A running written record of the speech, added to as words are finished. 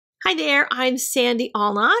Hi there, I'm Sandy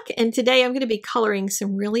Allnock, and today I'm going to be coloring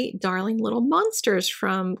some really darling little monsters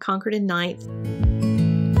from Concord and Ninth.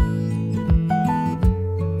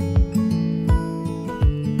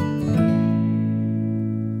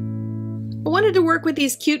 I wanted to work with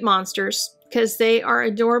these cute monsters because they are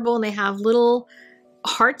adorable and they have little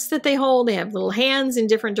hearts that they hold. They have little hands in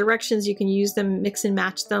different directions. You can use them, mix and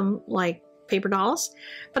match them like paper dolls.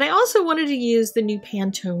 But I also wanted to use the new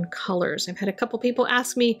Pantone colors. I've had a couple people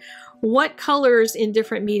ask me what colors in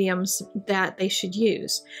different mediums that they should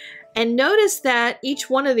use. And notice that each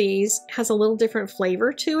one of these has a little different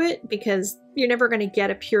flavor to it because you're never going to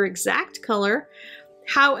get a pure exact color.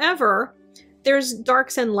 However, there's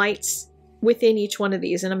darks and lights within each one of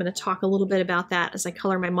these, and I'm going to talk a little bit about that as I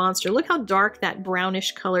color my monster. Look how dark that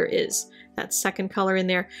brownish color is, that second color in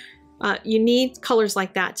there. You need colors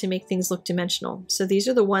like that to make things look dimensional. So these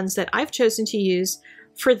are the ones that I've chosen to use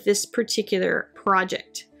for this particular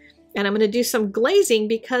project. And I'm going to do some glazing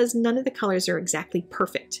because none of the colors are exactly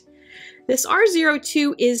perfect. This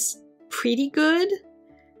R02 is pretty good.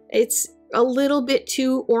 It's a little bit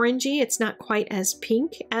too orangey. It's not quite as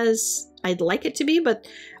pink as I'd like it to be, but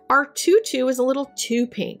R22 is a little too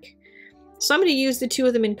pink. So I'm going to use the two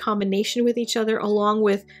of them in combination with each other along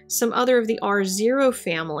with some other of the R0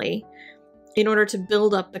 family in order to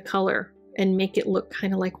build up the color and make it look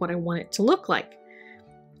kind of like what I want it to look like.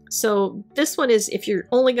 So this one is, if you're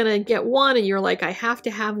only going to get one and you're like, I have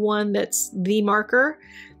to have one that's the marker,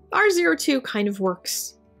 R02 kind of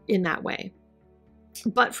works in that way.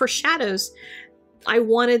 But for shadows, I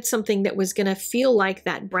wanted something that was going to feel like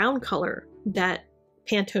that brown color that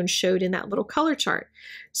Pantone showed in that little color chart.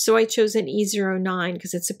 So I chose an E09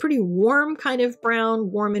 because it's a pretty warm kind of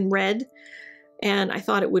brown, warm and red. And I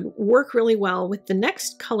thought it would work really well with the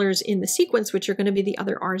next colors in the sequence, which are going to be the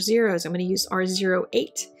other R0s. I'm going to use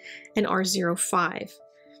R08 and R05.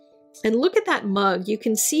 And look at that mug. You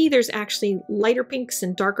can see there's actually lighter pinks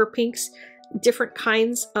and darker pinks, different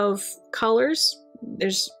kinds of colors.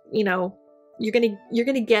 There's, you know, you're going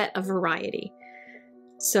to get a variety.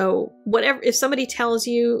 So whatever, if somebody tells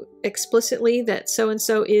you explicitly that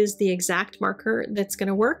so-and-so is the exact marker that's going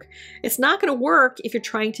to work, it's not going to work if you're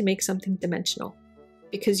trying to make something dimensional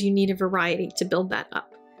because you need a variety to build that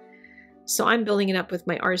up. So I'm building it up with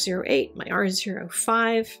my R08, my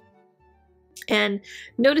R05, and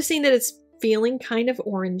noticing that it's feeling kind of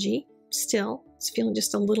orangey still. It's feeling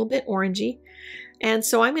just a little bit orangey. And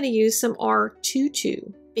so I'm going to use some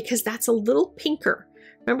R22 because that's a little pinker.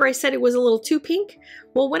 Remember I said it was a little too pink?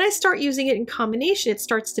 Well, when I start using it in combination, it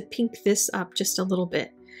starts to pink this up just a little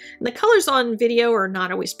bit. And the colors on video are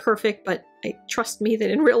not always perfect, but trust me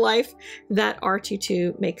that in real life, that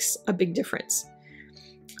R22 makes a big difference.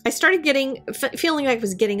 I started feeling like I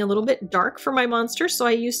was getting a little bit dark for my monster, so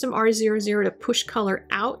I used some R00 to push color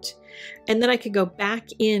out. And then I could go back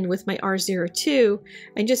in with my R02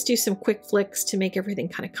 and just do some quick flicks to make everything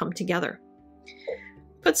kind of come together.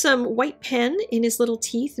 Put some white pen in his little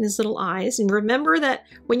teeth and his little eyes. And remember that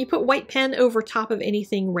when you put white pen over top of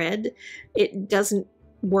anything red, it doesn't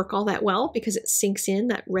work all that well because it sinks in.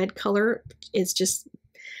 That red color is just,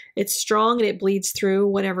 it's strong and it bleeds through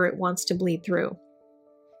whatever it wants to bleed through.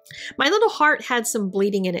 My little heart had some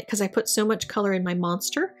bleeding in it because I put so much color in my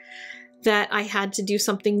monster that I had to do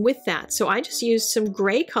something with that. So I just used some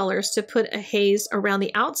gray colors to put a haze around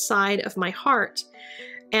the outside of my heart.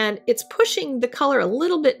 And it's pushing the color a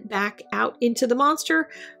little bit back out into the monster,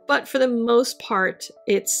 but for the most part,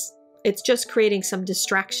 it's just creating some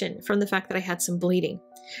distraction from the fact that I had some bleeding.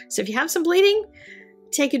 So if you have some bleeding,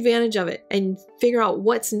 take advantage of it and figure out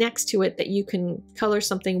what's next to it that you can color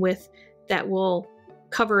something with that will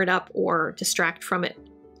cover it up or distract from it.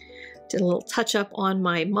 Did a little touch up on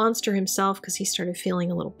my monster himself because he started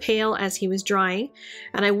feeling a little pale as he was drying.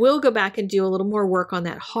 And I will go back and do a little more work on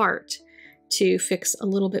that heart to fix a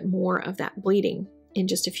little bit more of that bleeding in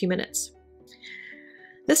just a few minutes.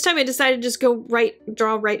 This time I decided to just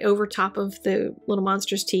draw right over top of the little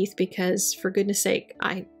monster's teeth because, for goodness sake,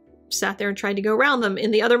 I sat there and tried to go around them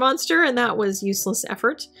in the other monster and that was useless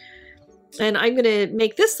effort. And I'm going to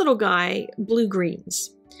make this little guy blue-greens.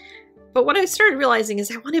 But what I started realizing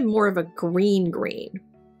is I wanted more of a green.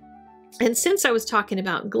 And since I was talking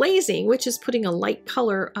about glazing, which is putting a light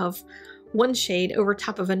color of one shade over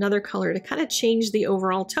top of another color to kind of change the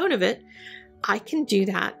overall tone of it, I can do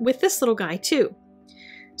that with this little guy too.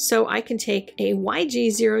 So I can take a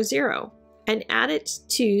YG00 and add it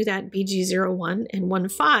to that BG01 and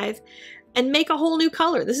 15 and make a whole new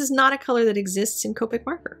color. This is not a color that exists in Copic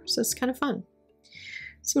marker, so it's kind of fun.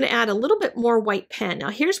 So I'm going to add a little bit more white pen. Now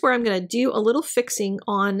here's where I'm going to do a little fixing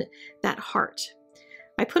on that heart.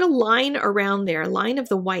 I put a line around there, a line of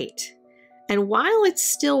the white. And while it's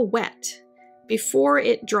still wet, before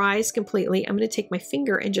it dries completely, I'm going to take my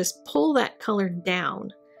finger and just pull that color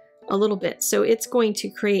down a little bit. So it's going to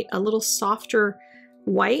create a little softer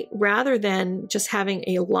white rather than just having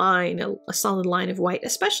a line, a solid line of white,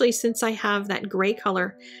 especially since I have that gray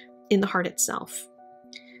color in the heart itself.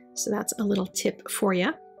 So that's a little tip for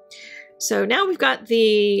you. So now we've got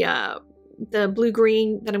the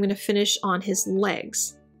blue-green that I'm going to finish on his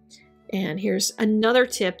legs. And here's another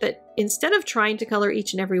tip that instead of trying to color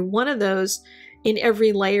each and every one of those in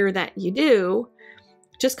every layer that you do,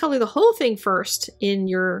 just color the whole thing first in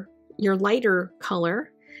your lighter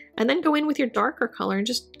color, and then go in with your darker color and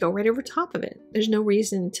just go right over top of it. There's no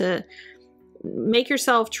reason to make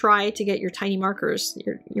yourself try to get your tiny markers,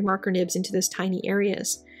 your marker nibs into those tiny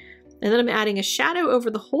areas. And then I'm adding a shadow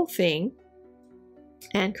over the whole thing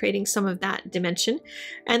and creating some of that dimension.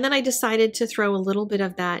 And then I decided to throw a little bit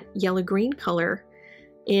of that yellow-green color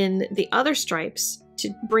in the other stripes to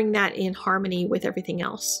bring that in harmony with everything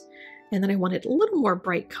else. And then I wanted a little more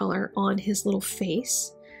bright color on his little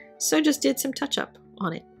face, so I just did some touch-up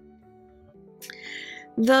on it.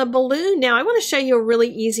 The balloon, now I want to show you a really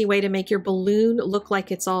easy way to make your balloon look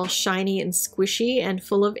like it's all shiny and squishy and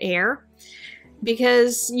full of air.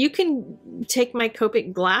 Because you can take my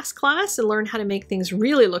Copic glass class and learn how to make things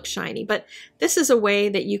really look shiny, but this is a way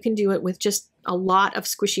that you can do it with just a lot of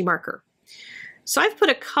squishy marker. So I've put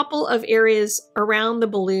a couple of areas around the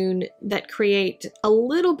balloon that create a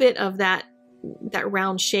little bit of that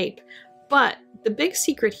round shape, but the big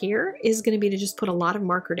secret here is going to be to just put a lot of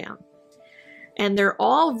marker down. And they're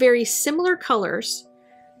all very similar colors,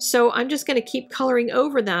 so I'm just going to keep coloring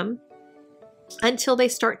over them until they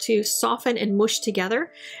start to soften and mush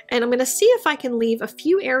together. And I'm going to see if I can leave a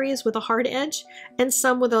few areas with a hard edge and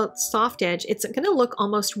some with a soft edge. It's going to look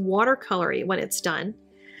almost watercolory when it's done,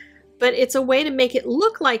 but it's a way to make it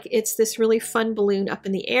look like it's this really fun balloon up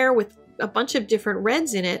in the air with a bunch of different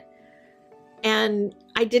reds in it. And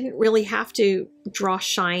I didn't really have to draw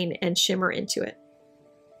shine and shimmer into it.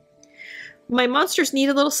 My monsters need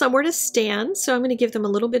a little somewhere to stand, so I'm going to give them a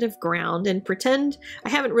little bit of ground and pretend, I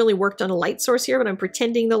haven't really worked on a light source here, but I'm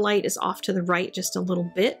pretending the light is off to the right just a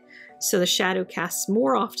little bit, so the shadow casts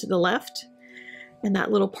more off to the left. And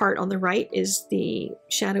that little part on the right is the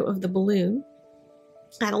shadow of the balloon.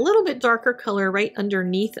 Add a little bit darker color right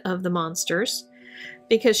underneath of the monsters,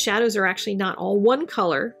 because shadows are actually not all one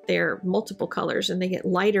color, they're multiple colors, and they get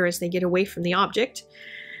lighter as they get away from the object.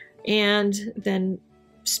 And then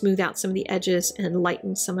smooth out some of the edges and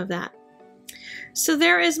lighten some of that. So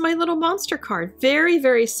there is my little monster card. Very,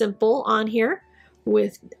 very simple on here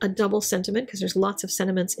with a double sentiment, because there's lots of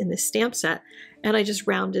sentiments in this stamp set. And I just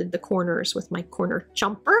rounded the corners with my corner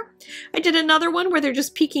jumper. I did another one where they're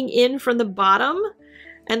just peeking in from the bottom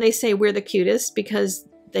and they say we're the cutest because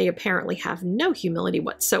they apparently have no humility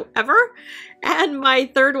whatsoever. And my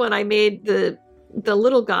third one, I made the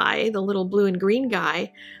little guy, the little blue and green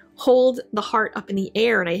guy, hold the heart up in the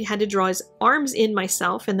air, and I had to draw his arms in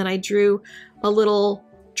myself, and then I drew a little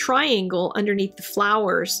triangle underneath the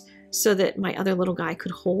flowers so that my other little guy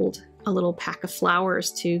could hold a little pack of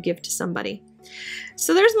flowers to give to somebody.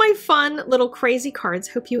 So there's my fun little crazy cards.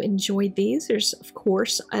 Hope you enjoyed these. There's, of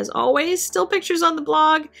course, as always, still pictures on the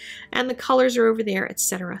blog, and the colors are over there,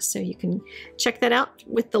 etc. So you can check that out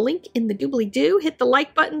with the link in the doobly-doo. Hit the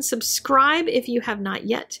like button, subscribe if you have not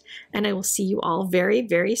yet, and I will see you all very,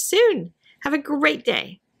 very soon. Have a great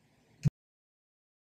day.